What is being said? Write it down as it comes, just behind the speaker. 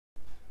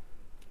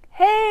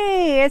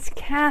it's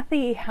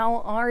Kathy. How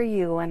are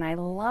you? And I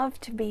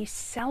love to be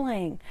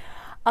selling.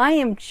 I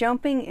am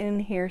jumping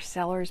in here,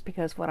 sellers,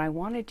 because what I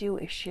want to do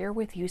is share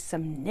with you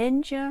some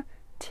ninja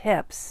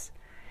tips.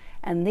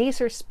 And these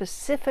are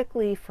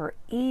specifically for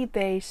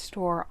eBay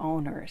store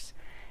owners.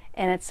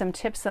 And it's some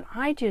tips that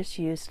I just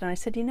used. And I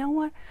said, you know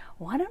what?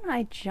 Why don't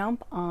I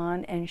jump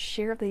on and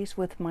share these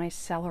with my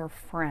seller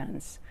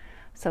friends?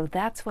 So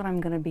that's what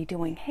I'm going to be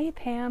doing. Hey,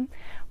 Pam.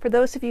 For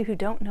those of you who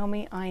don't know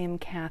me, I am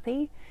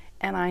Kathy,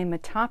 and I'm a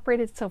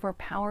top-rated silver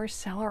power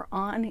seller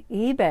on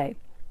eBay.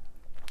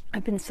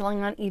 I've been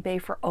selling on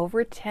eBay for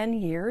over 10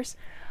 years.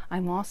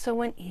 I'm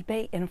also an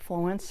eBay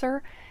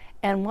influencer.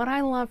 And what I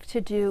love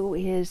to do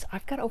is,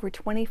 I've got over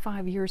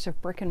 25 years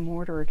of brick and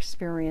mortar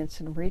experience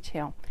in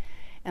retail.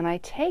 And I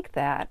take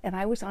that, and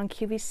I was on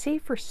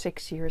QVC for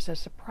 6 years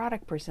as a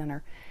product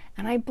presenter,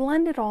 and I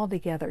blend it all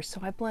together. So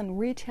I blend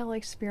retail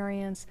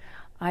experience,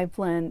 I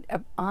blend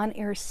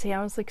on-air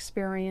sales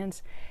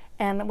experience,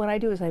 and what I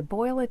do is I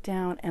boil it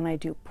down and I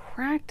do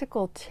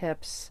practical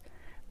tips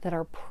that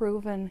are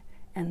proven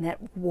and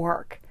that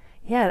work.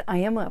 Yeah, I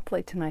am up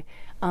late tonight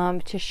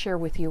to share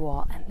with you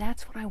all, and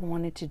that's what I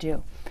wanted to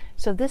do.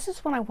 So this is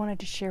what I wanted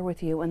to share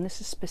with you, and this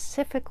is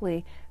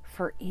specifically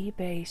for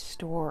eBay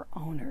store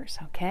owners.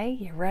 Okay,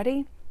 you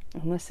ready?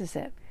 And this is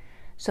it.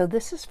 So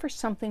this is for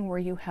something where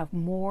you have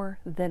more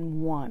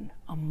than one,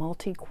 a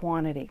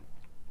multi-quantity.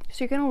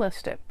 So you're going to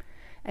list it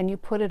and you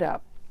put it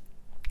up.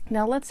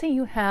 Now let's say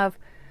you have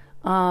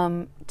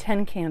 10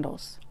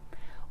 candles.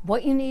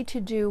 What you need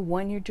to do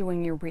when you're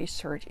doing your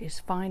research is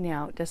find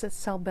out, does it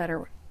sell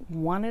better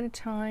one at a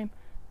time,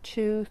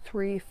 2,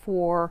 3,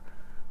 4?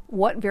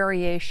 What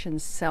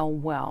variations sell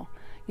well?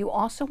 You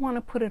also want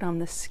to put it on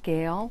the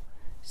scale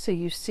so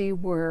you see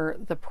where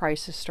the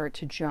prices start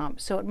to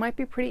jump. So it might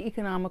be pretty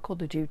economical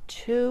to do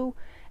 2,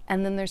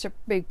 and then there's a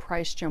big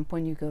price jump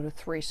when you go to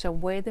 3. So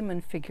weigh them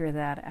and figure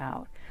that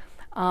out.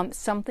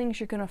 Some things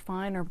you're going to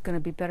find are going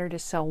to be better to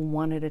sell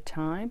 1 at a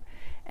time,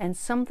 and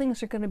some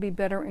things are going to be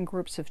better in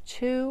groups of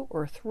 2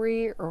 or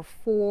 3 or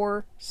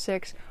 4,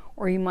 6,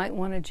 or you might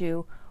want to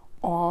do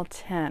all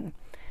 10.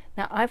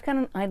 Now I've got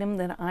an item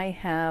that I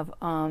have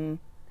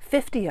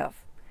 50 of.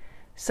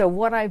 So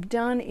what I've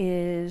done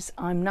is,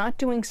 I'm not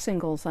doing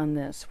singles on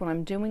this. What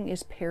I'm doing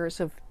is pairs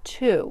of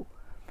 2.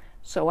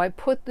 So I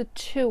put the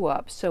 2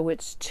 up, so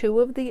it's 2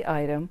 of the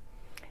item,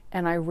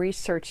 and I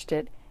researched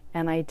it,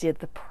 and I did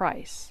the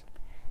price.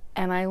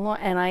 And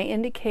I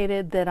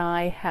indicated that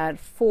I had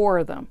 4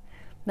 of them.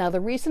 Now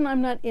the reason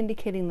I'm not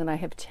indicating that I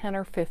have 10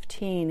 or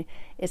 15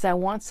 is I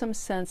want some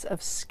sense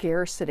of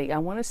scarcity. I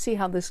want to see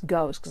how this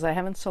goes, because I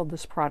haven't sold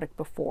this product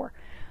before.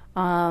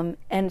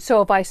 And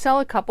so if I sell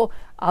a couple,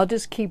 I'll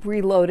just keep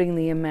reloading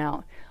the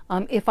amount.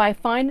 If I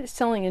find it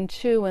selling in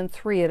 2 and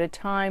 3 at a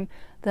time,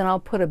 then I'll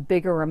put a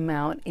bigger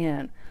amount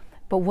in.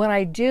 But what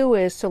I do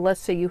is, so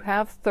let's say you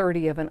have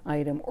 30 of an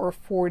item, or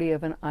 40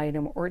 of an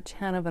item, or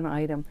 10 of an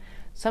item.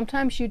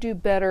 Sometimes you do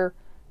better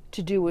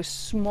to do a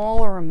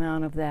smaller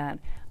amount of that.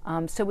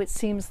 So it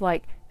seems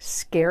like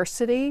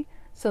scarcity.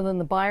 So then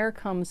the buyer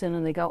comes in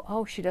and they go,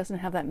 oh, she doesn't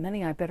have that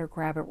many, I better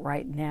grab it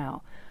right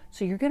now.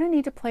 So you're going to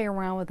need to play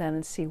around with that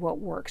and see what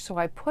works. So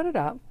I put it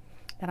up,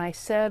 and I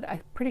said,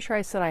 I'm pretty sure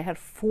I said I had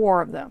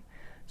 4 of them.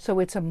 So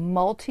it's a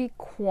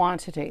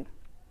multi-quantity.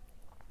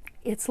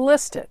 It's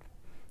listed.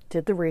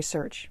 Did the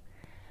research.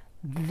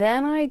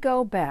 Then I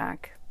go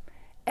back,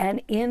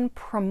 and in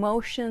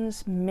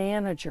Promotions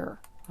Manager,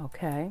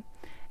 okay,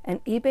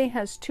 and eBay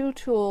has 2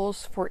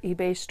 tools for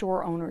eBay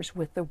store owners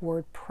with the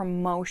word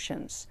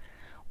promotions.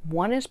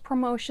 One is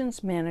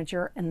Promotions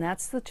Manager, and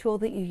that's the tool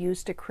that you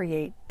use to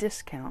create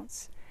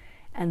discounts.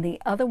 And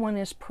the other one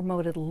is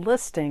Promoted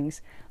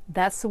Listings.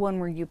 That's the one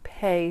where you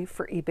pay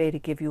for eBay to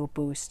give you a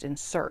boost in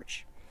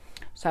search.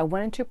 So I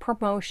went into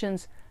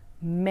Promotions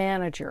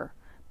Manager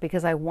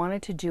because I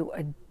wanted to do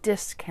a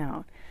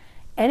discount.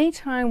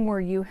 Anytime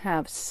where you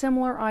have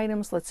similar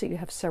items, let's say you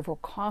have several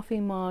coffee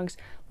mugs,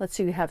 let's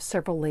say you have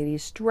several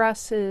ladies'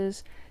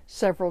 dresses,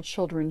 several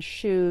children's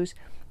shoes,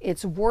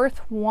 it's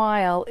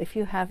worthwhile, if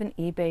you have an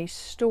eBay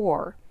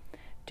store,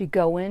 to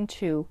go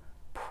into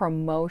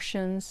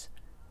Promotions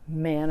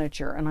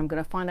Manager. And I'm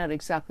going to find out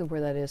exactly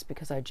where that is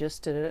because I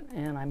just did it,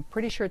 and I'm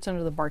pretty sure it's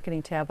under the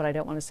marketing tab, but I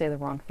don't want to say the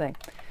wrong thing.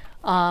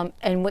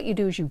 And what you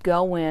do is you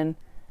go in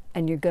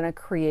and you're going to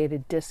create a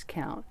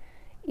discount.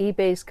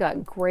 eBay's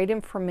got great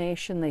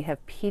information. They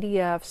have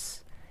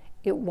PDFs.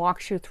 It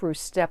walks you through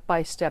step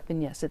by step.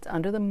 And yes, it's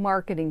under the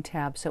marketing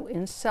tab. So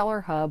in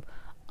Seller Hub,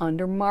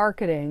 under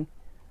marketing,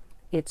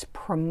 it's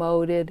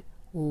Promoted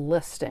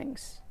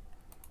Listings.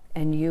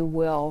 And you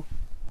will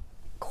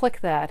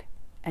click that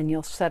and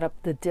you'll set up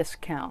the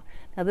discount.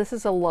 Now this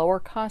is a lower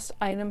cost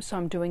item, so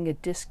I'm doing a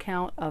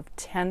discount of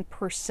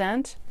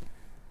 10%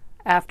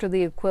 after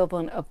the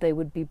equivalent of, they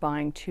would be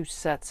buying 2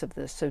 sets of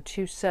this. So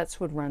 2 sets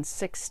would run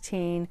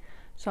 16.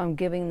 So I'm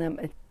giving them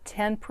a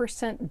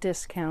 10%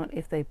 discount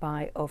if they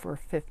buy over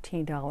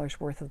 $15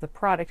 worth of the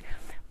product.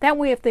 That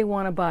way, if they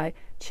want to buy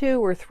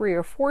 2 or 3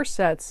 or 4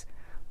 sets,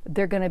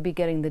 they're going to be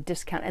getting the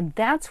discount. And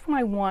that's what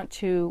I want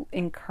to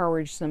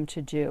encourage them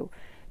to do.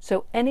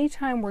 So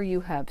anytime where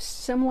you have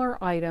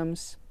similar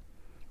items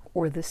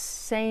or the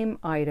same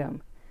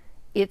item,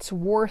 it's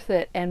worth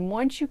it. And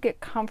once you get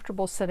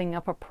comfortable setting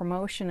up a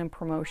promotion in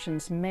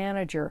Promotions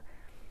Manager,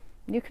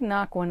 you can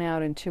knock one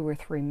out in 2 or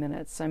 3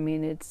 minutes. I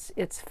mean,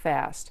 it's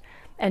fast.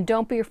 And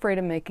don't be afraid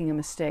of making a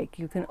mistake.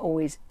 You can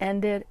always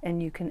end it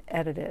and you can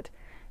edit it.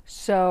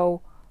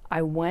 So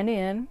I went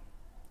in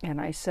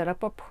and I set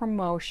up a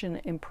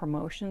promotion in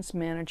Promotions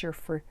Manager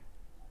for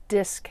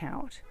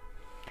discount.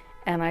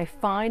 And I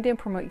find in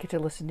you get to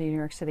listen to New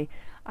York City.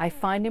 I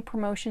find in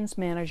Promotions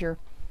Manager,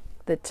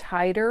 the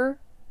tighter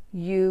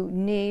you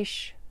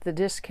niche the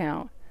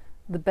discount,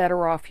 the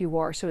better off you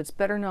are. So it's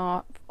better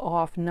not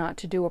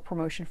to do a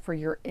promotion for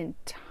your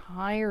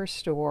entire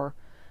store,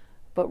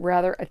 but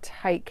rather a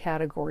tight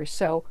category.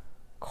 So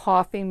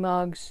coffee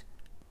mugs,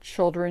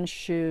 children's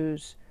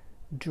shoes,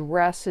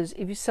 dresses.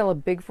 If you sell a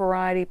big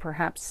variety,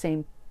 perhaps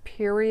same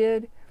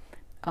period,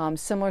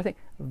 similar thing,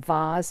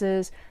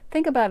 vases.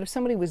 Think about if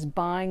somebody was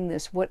buying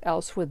this, what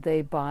else would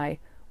they buy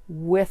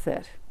with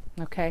it?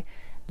 Okay,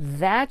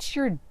 that's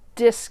your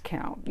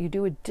discount. You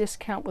do a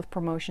discount with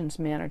Promotions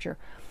Manager.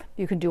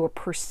 You can do a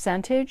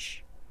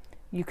percentage.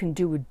 You can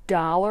do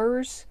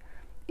dollars.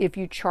 If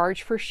you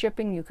charge for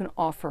shipping, you can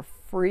offer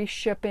free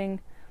shipping,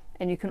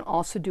 and you can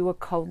also do a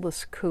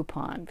codeless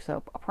coupon.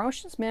 So a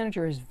Promotions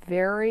Manager is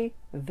very,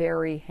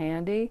 very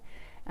handy,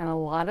 and a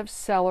lot of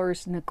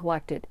sellers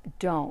neglect it.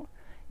 Don't.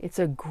 It's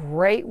a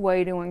great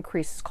way to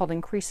increase. It's called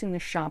increasing the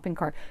shopping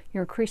cart.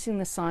 You're increasing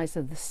the size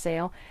of the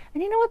sale.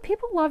 And you know what?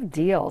 People love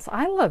deals.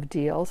 I love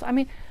deals. I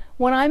mean,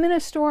 when I'm in a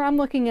store, I'm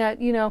looking at,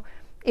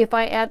 if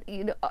I add,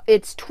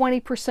 it's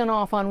 20%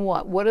 off on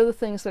what? What are the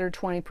things that are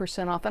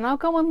 20% off? And I'll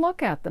go and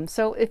look at them.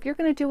 So if you're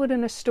going to do it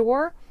in a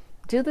store,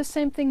 do the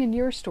same thing in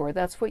your store.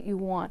 That's what you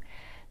want.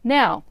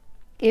 Now,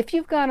 if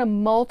you've got a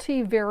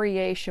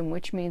multi-variation,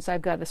 which means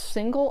I've got a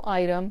single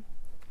item,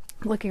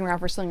 looking around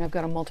for something I've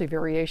got a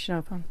multi-variation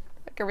of,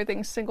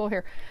 everything's single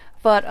here,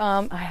 but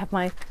I have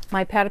my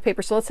pad of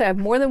paper. So let's say I have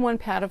more than one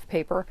pad of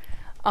paper.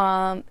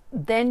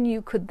 Then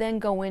you could then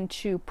go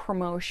into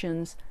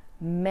Promotions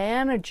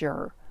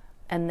Manager,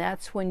 and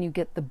that's when you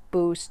get the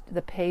boost,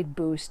 the paid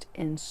boost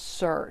in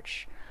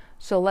search.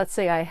 So let's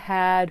say I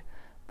had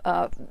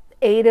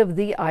 8 of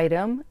the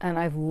item, and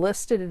I've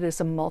listed it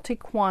as a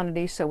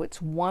multi-quantity, so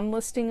it's one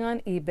listing on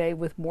eBay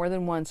with more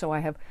than one. So I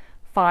have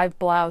 5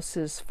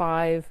 blouses,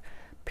 5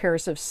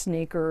 pairs of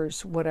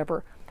sneakers,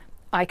 whatever.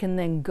 I can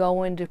then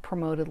go into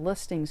promoted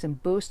listings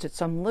and boost it.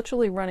 So I'm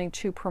literally running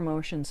 2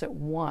 promotions at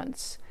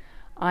once.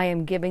 I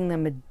am giving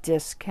them a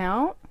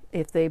discount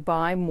if they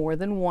buy more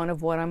than one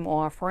of what I'm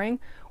offering,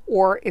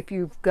 or if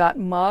you've got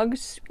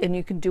mugs and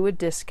you can do a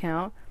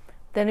discount.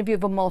 Then if you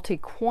have a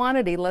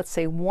multi-quantity, let's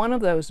say one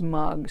of those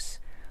mugs,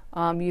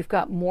 you've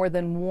got more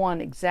than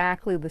one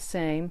exactly the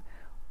same.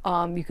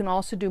 You can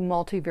also do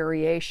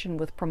multi-variation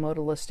with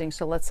promoted listings.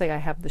 So let's say I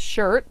have the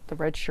shirt, the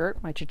red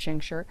shirt, my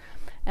cha-ching shirt,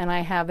 and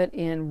I have it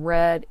in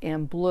red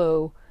and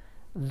blue.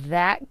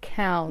 That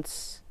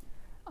counts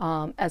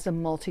as a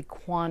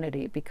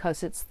multi-quantity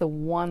because it's the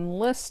one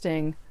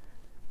listing,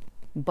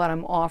 but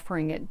I'm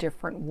offering it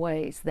different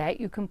ways.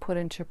 That you can put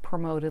into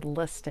promoted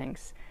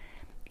listings.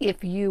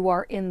 If you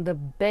are in the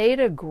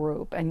beta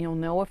group, and you'll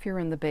know if you're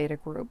in the beta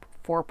group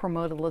for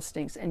promoted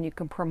listings, and you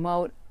can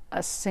promote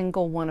a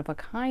single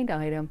one-of-a-kind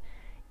item,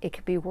 it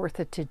could be worth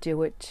it to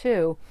do it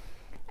too.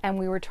 And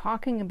we were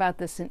talking about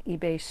this in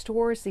eBay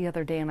stores the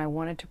other day, and I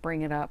wanted to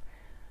bring it up.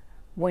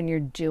 When you're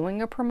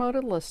doing a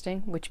promoted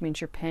listing, which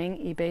means you're paying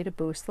eBay to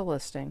boost the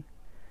listing,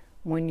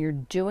 when you're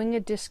doing a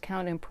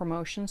discount in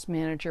Promotions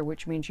Manager,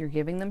 which means you're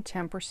giving them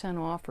 10%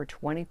 off or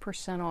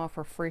 20% off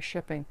or free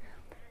shipping,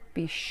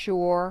 be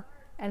sure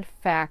and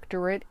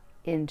factor it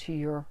into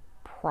your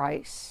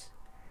price,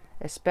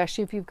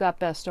 especially if you've got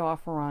best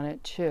offer on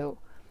it too.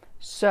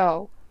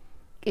 So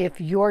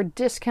if your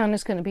discount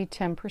is going to be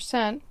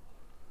 10%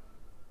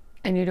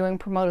 and you're doing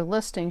promoted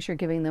listings, you're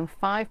giving them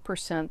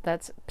 5%,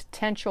 that's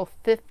potential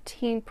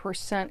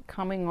 15%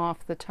 coming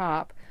off the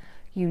top.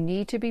 You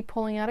need to be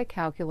pulling out a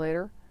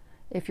calculator.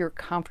 If you're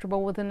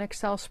comfortable with an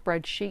Excel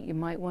spreadsheet, you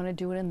might want to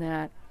do it in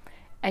that.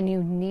 And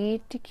you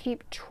need to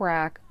keep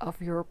track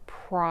of your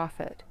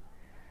profit.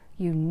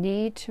 You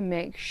need to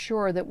make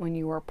sure that when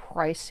you are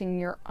pricing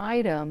your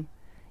item,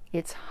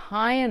 it's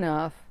high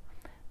enough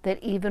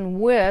that even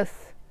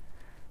with,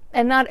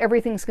 and not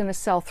everything's going to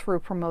sell through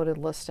promoted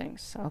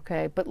listings,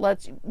 okay?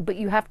 But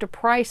you have to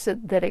price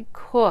it that it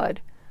could.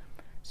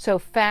 So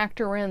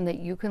factor in that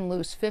you can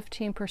lose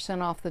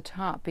 15% off the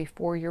top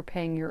before you're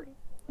paying your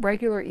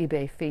regular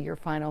eBay fee, your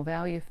final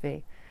value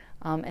fee,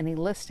 any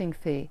listing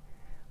fee.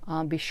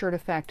 Be sure to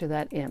factor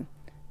that in,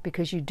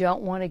 because you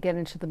don't want to get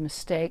into the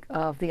mistake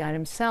of the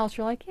item sells.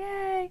 You're like,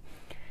 yay!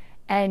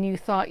 And you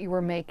thought you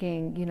were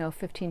making,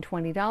 $15,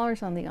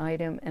 $20 on the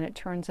item, and it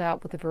turns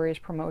out with the various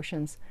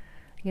promotions,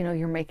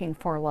 you're making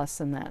far less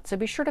than that. So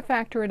be sure to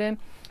factor it in.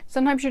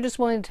 Sometimes you're just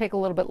willing to take a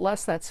little bit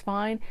less. That's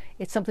fine.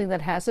 It's something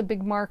that has a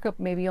big markup.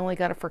 Maybe you only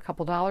got it for a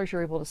couple dollars.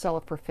 You're able to sell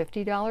it for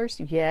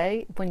 $50.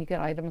 Yay, when you get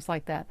items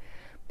like that.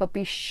 But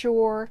be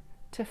sure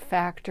to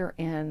factor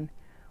in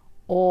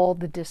all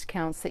the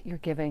discounts that you're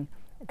giving,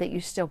 that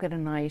you still get a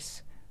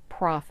nice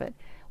profit.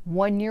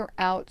 When you're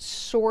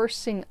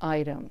outsourcing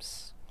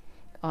items,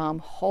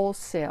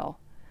 wholesale,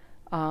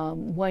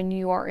 when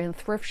you are in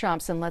thrift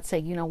shops, and let's say,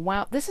 you know,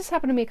 wow, this has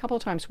happened to me a couple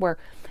of times where,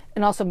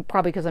 and also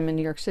probably because I'm in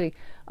New York City,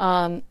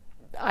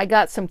 I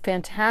got some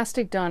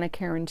fantastic Donna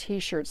Karan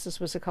t-shirts. This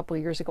was a couple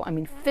of years ago. I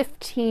mean,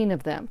 15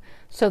 of them.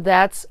 So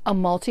that's a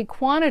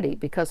multi-quantity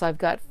because I've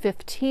got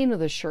 15 of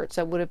the shirts.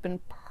 That would have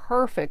been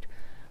perfect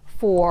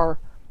for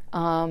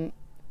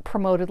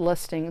promoted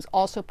listings,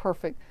 also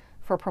perfect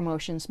for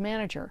promotions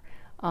manager,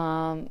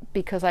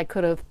 because I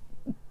could have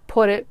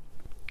put it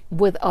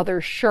with other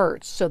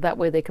shirts, so that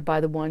way they could buy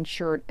the one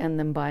shirt and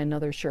then buy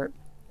another shirt.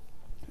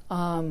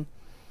 And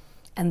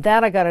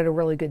that I got at a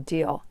really good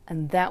deal,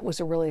 and that was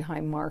a really high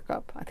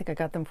markup. I think I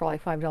got them for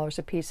like $5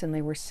 a piece, and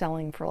they were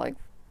selling for like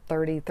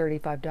 $30,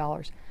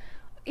 $35.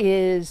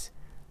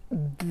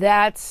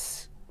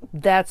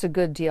 That's a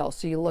good deal.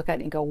 So you look at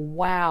it and go,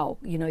 wow,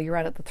 you know, you're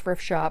out at the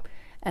thrift shop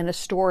and a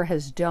store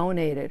has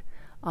donated.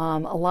 A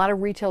lot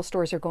of retail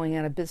stores are going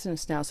out of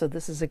business now, so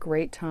this is a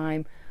great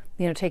time,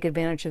 you know, take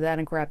advantage of that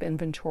and grab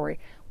inventory.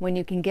 When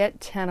you can get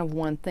 10 of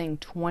one thing,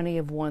 20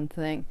 of one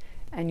thing,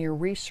 and your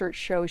research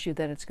shows you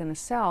that it's going to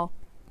sell,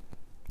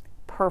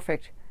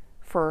 perfect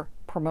for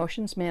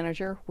promotions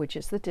manager, which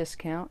is the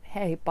discount.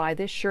 Hey, buy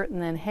this shirt,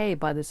 and then hey,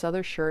 buy this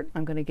other shirt,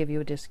 I'm going to give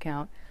you a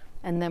discount.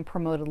 And then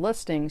promoted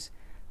listings,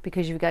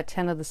 because you've got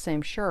 10 of the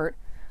same shirt,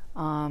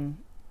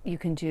 you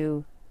can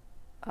do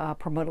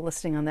promote a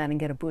listing on that and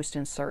get a boost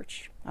in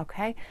search.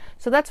 Okay,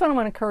 so that's what I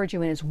want to encourage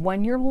you in, is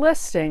when you're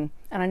listing,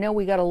 and I know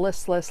we got to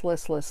list.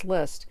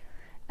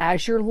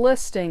 As you're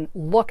listing,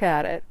 look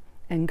at it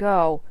and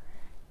go,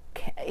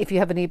 if you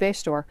have an eBay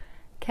store,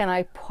 can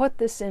I put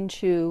this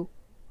into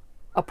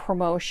a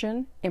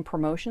promotion in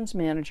Promotions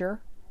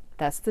Manager?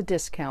 That's the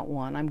discount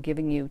one. I'm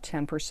giving you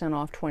 10%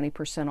 off,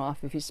 20%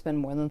 off if you spend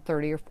more than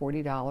 $30 or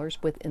 $40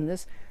 within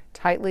this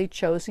tightly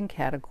chosen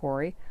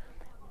category.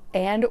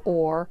 And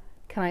or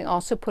can I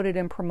also put it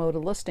in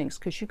promoted listings?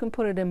 Because you can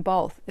put it in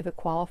both if it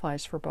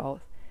qualifies for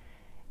both.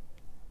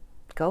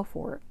 Go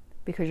for it,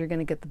 because you're going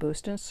to get the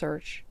boost in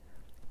search,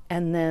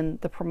 and then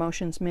the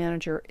Promotions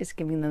Manager is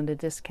giving them the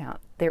discount.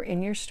 They're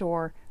in your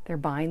store, they're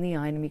buying the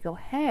item. You go,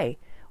 hey,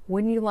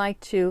 wouldn't you like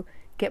to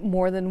get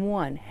more than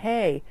one?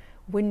 Hey,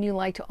 wouldn't you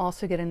like to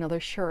also get another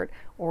shirt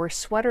or a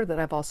sweater that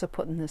I've also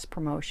put in this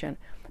promotion?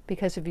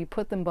 Because if you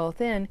put them both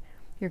in,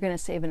 you're going to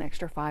save an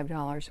extra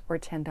 $5 or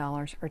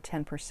 $10 or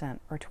 10%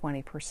 or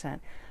 20%.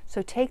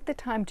 So take the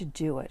time to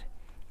do it.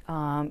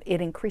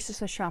 It increases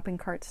the shopping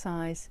cart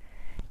size,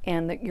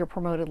 and your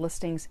promoted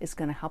listings is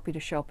going to help you to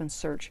show up in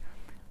search.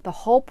 The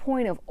whole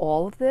point of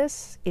all of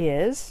this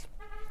is,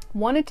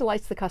 one, it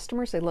delights the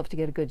customers. They love to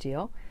get a good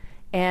deal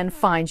and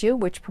find you,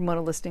 which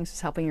promoted listings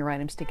is helping your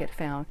items to get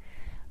found.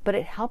 But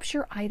it helps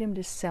your item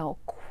to sell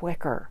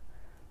quicker.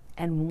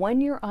 And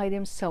when your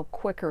items sell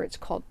quicker, it's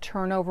called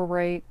turnover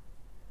rate,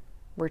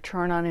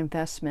 return on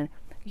investment.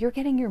 You're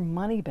getting your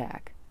money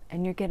back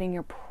and you're getting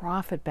your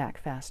profit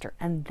back faster.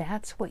 And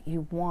that's what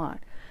you want.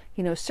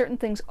 You know, certain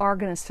things are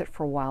going to sit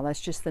for a while.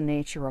 That's just the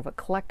nature of it.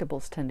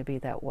 Collectibles tend to be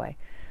that way.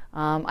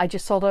 I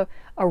just sold a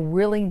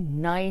really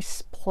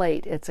nice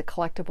plate. It's a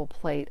collectible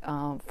plate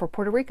for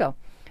Puerto Rico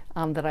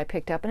that I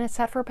picked up, and it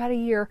sat for about a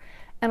year,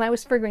 and I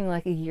was figuring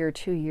like a year,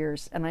 2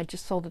 years, and I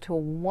just sold it to a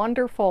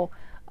wonderful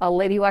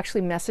lady who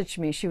actually messaged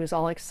me. She was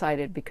all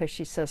excited because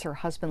she says her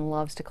husband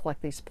loves to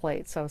collect these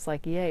plates. So I was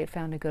like, yay, it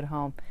found a good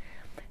home.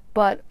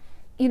 But,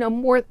 you know,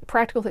 more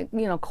practical thing,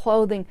 you know,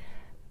 clothing,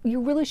 you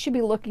really should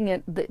be looking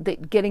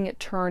at getting it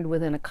turned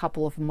within a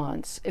couple of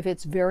months. If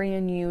it's very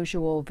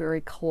unusual, very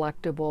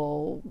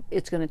collectible,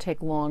 it's going to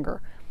take longer.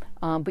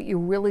 But you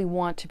really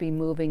want to be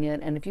moving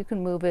it. And if you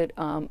can move it,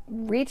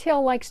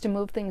 retail likes to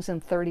move things in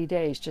 30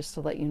 days, just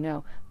to let you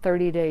know,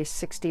 30 days,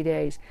 60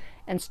 days,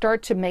 and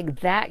start to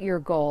make that your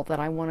goal, that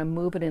I want to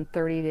move it in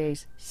 30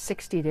 days,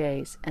 60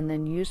 days, and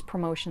then use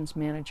Promotions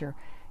Manager,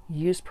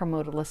 use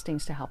promoted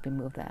listings to help you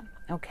move that.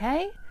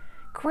 Okay?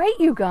 Great,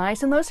 you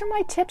guys. And those are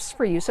my tips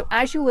for you. So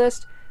as you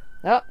list,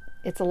 oh,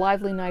 it's a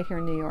lively night here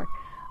in New York.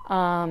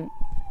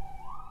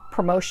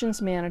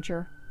 Promotions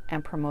Manager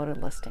and promoted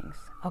listings.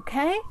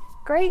 Okay?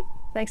 Great.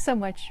 Thanks so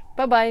much.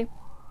 Bye-bye.